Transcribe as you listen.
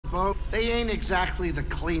Koboh, they ain't exactly the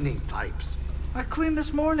cleaning types. I cleaned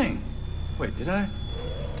this morning. Wait, did I?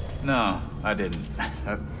 No, I didn't.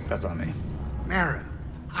 That's on me. Merrin,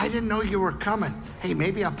 I didn't know you were coming. Hey,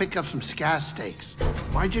 maybe I'll pick up some scat steaks.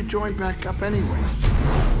 Why'd you join back up anyways?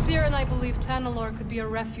 Sierra and I believe Tanalorr could be a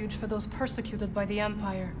refuge for those persecuted by the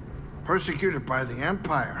Empire. Persecuted by the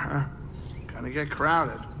Empire, huh? Gonna get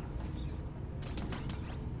crowded.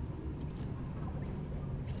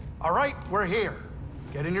 All right, we're here.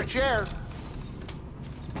 Get in your chair.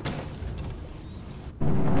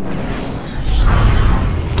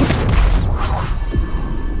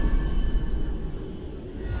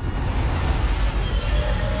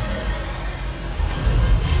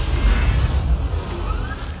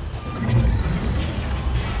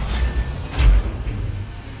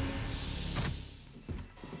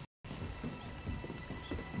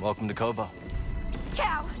 Welcome to Koboh.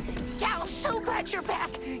 Cal, so glad you're back.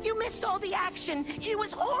 You missed all the action. It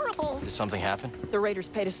was horrible. Did something happen? The Raiders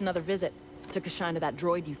paid us another visit. Took a shine to that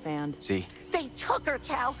droid you found. ZEE. They took her,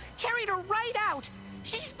 Cal. Carried her right out.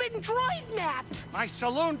 She's been droid napped. My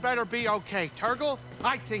saloon better be okay, Turgle.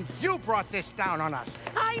 I think you brought this down on us.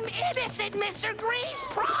 I'm innocent, Mr. Grease.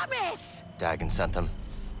 Promise. Dagon sent them.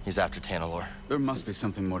 He's after Tanalorr. There must be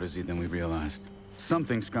something more to ZEE than we realized.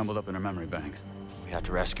 Something scrambled up in her memory banks. We have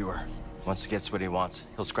to rescue her. Once he gets what he wants,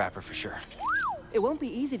 he'll scrap her for sure. It won't be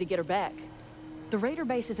easy to get her back. The Raider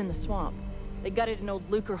base is in the swamp. They gutted an old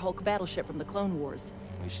Lucre Hulk battleship from the Clone Wars.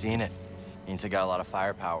 We've seen it. Means they got a lot of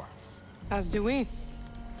firepower. As do we.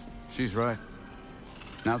 She's right.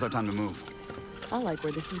 Now's our time to move. I like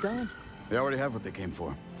where this is going. They already have what they came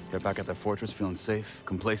for. They're back at their fortress feeling safe,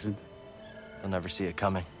 complacent. They'll never see it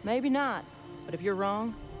coming. Maybe not. But if you're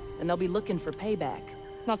wrong, then they'll be looking for payback.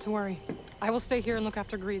 Not to worry. I will stay here and look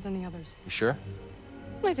after Grease and the others. You sure?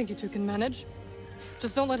 I think you two can manage.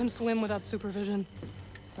 Just don't let him swim without supervision.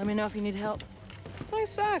 Let me know if you need help.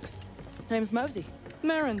 Nice axe. Name's Mosey.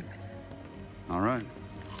 Merrin. All right.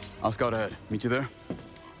 I'll scout ahead. Meet you there?